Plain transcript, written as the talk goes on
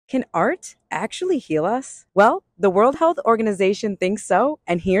Can art actually heal us? Well, the World Health Organization thinks so,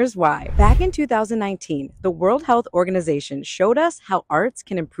 and here's why. Back in 2019, the World Health Organization showed us how arts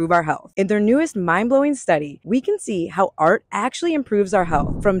can improve our health. In their newest mind-blowing study, we can see how art actually improves our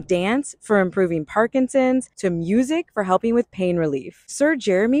health, from dance for improving Parkinson's to music for helping with pain relief. Sir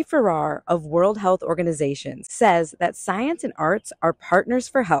Jeremy Farrar of World Health Organization says that science and arts are partners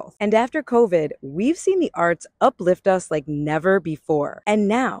for health. And after COVID, we've seen the arts uplift us like never before. And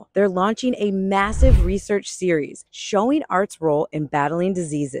now they're launching a massive research series showing art's role in battling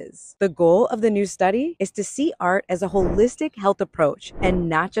diseases. The goal of the new study is to see art as a holistic health approach and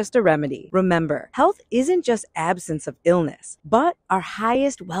not just a remedy. Remember, health isn't just absence of illness, but our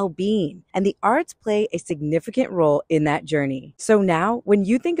highest well-being, and the arts play a significant role in that journey. So now, when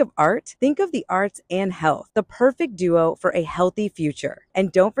you think of art, think of the arts and health, the perfect duo for a healthy future.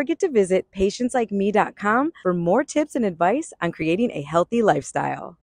 And don't forget to visit patientslikeme.com for more tips and advice on creating a healthy lifestyle.